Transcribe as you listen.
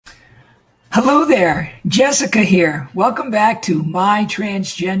Hello there, Jessica here. Welcome back to My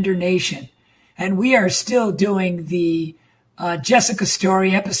Transgender Nation. And we are still doing the Jessica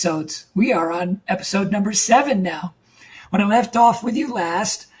Story episodes. We are on episode number 7 now. When I left off with you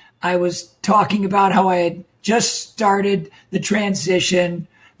last, I was talking about how I had just started the transition,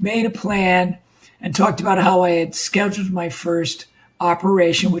 made a plan, and talked about how I had scheduled my first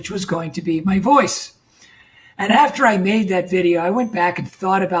operation, which was going to be my voice. And after I made that video, I went back and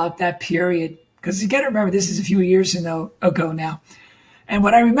thought about that period, because you got to remember, this is a few years ago now. And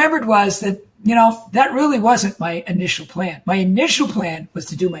what I remembered was that, that really wasn't my initial plan. My initial plan was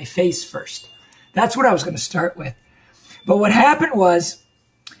to do my face first. That's what I was going to start with. But what happened was,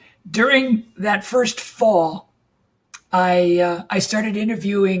 during that first fall, I started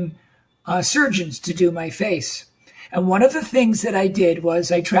interviewing surgeons to do my face. And one of the things that I did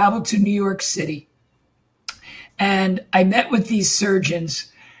was I traveled to New York City. And I met with these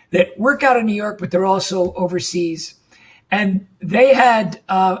surgeons that work out in New York, but they're also overseas. And they had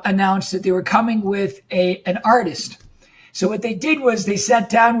announced that they were coming with an artist. So what they did was they sat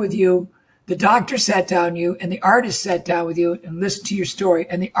down with you, the doctor sat down with you, and the artist sat down with you and listened to your story.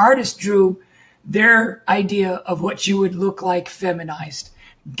 And the artist drew their idea of what you would look like feminized,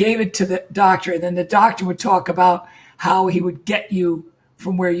 gave it to the doctor, and then the doctor would talk about how he would get you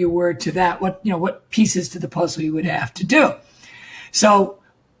from where you were to that, what pieces to the puzzle you would have to do. So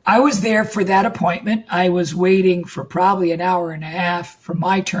I was there for that appointment. I was waiting for probably an hour and a half for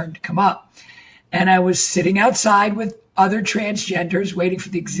my turn to come up. And I was sitting outside with other transgenders waiting for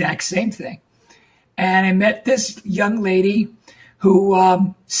the exact same thing. And I met this young lady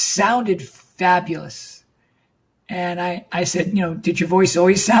who sounded fabulous. And I said, did your voice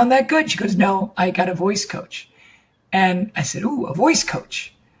always sound that good? She goes, no, I got a voice coach. And I said, ooh, a voice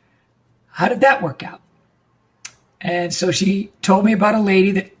coach. How did that work out? And so she told me about a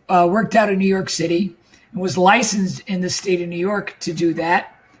lady that worked out in New York City and was licensed in the state of New York to do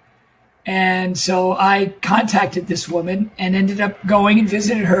that. And so I contacted this woman and ended up going and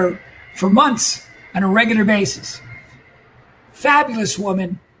visited her for months on a regular basis. Fabulous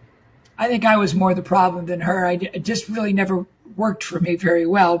woman. I think I was more the problem than her. It just really never worked for me very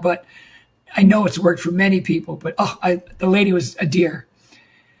well, but I know it's worked for many people, but the lady was a dear.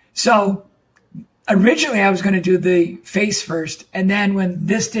 So originally I was going to do the face first. And then when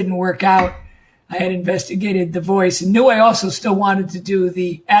this didn't work out, I had investigated the voice and knew I also still wanted to do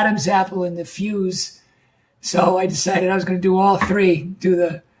the Adam's apple and the fuse. So I decided I was going to do all three,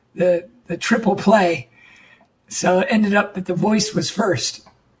 do the triple play. So it ended up that the voice was first.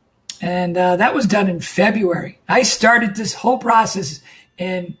 And that was done in February. I started this whole process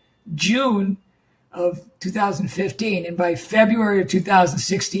in June of 2015. And by February of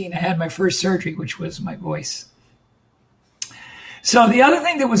 2016, I had my first surgery, which was my voice. So the other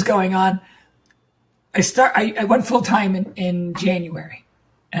thing that was going on, I went full time in January.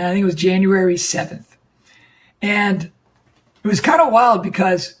 And I think it was January 7th. And it was kind of wild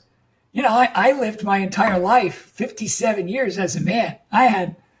because, I lived my entire life, 57 years as a man. I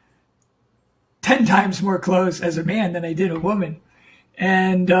had 10 times more clothes as a man than I did a woman.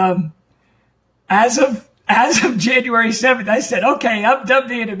 And as of January 7th, I said, okay, I'm done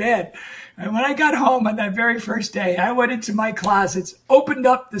being a man. And when I got home on that very first day, I went into my closets, opened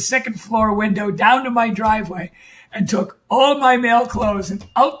up the second floor window down to my driveway, and took all my male clothes, and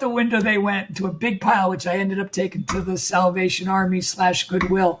out the window they went into a big pile, which I ended up taking to the Salvation Army /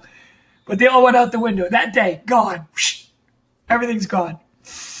 Goodwill. But they all went out the window that day, gone. Everything's gone.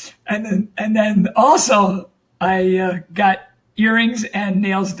 And then also I got earrings and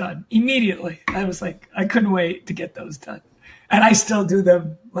nails done immediately. I was like, I couldn't wait to get those done. And I still do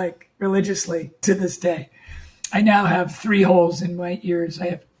them religiously to this day. I now have 3 holes in my ears. I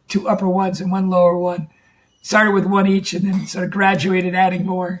have 2 upper ones and 1 lower one. Started with 1 each and then sort of graduated adding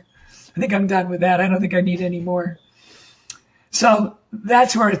more. I think I'm done with that. I don't think I need any more. So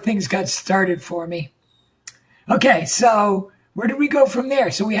that's where things got started for me. Okay, so where did we go from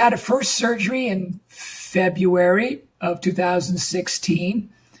there? So we had a first surgery in February of 2016.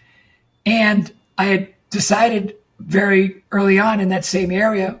 And I had decided very early on in that same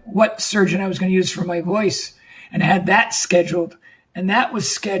area what surgeon I was going to use for my voice and had that scheduled. And that was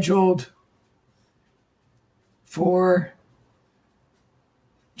scheduled for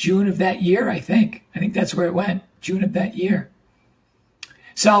June of that year, I think. I think that's where it went, June of that year.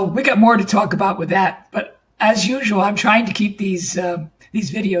 So we got more to talk about with that. But as usual, I'm trying to keep these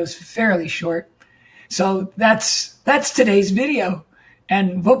videos fairly short. So that's today's video.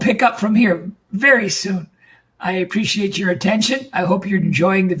 And we'll pick up from here very soon. I appreciate your attention. I hope you're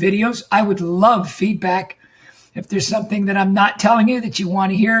enjoying the videos. I would love feedback. If there's something that I'm not telling you that you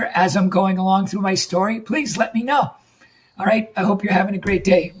want to hear as I'm going along through my story, please let me know. All right. I hope you're having a great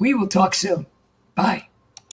day. We will talk soon. Bye.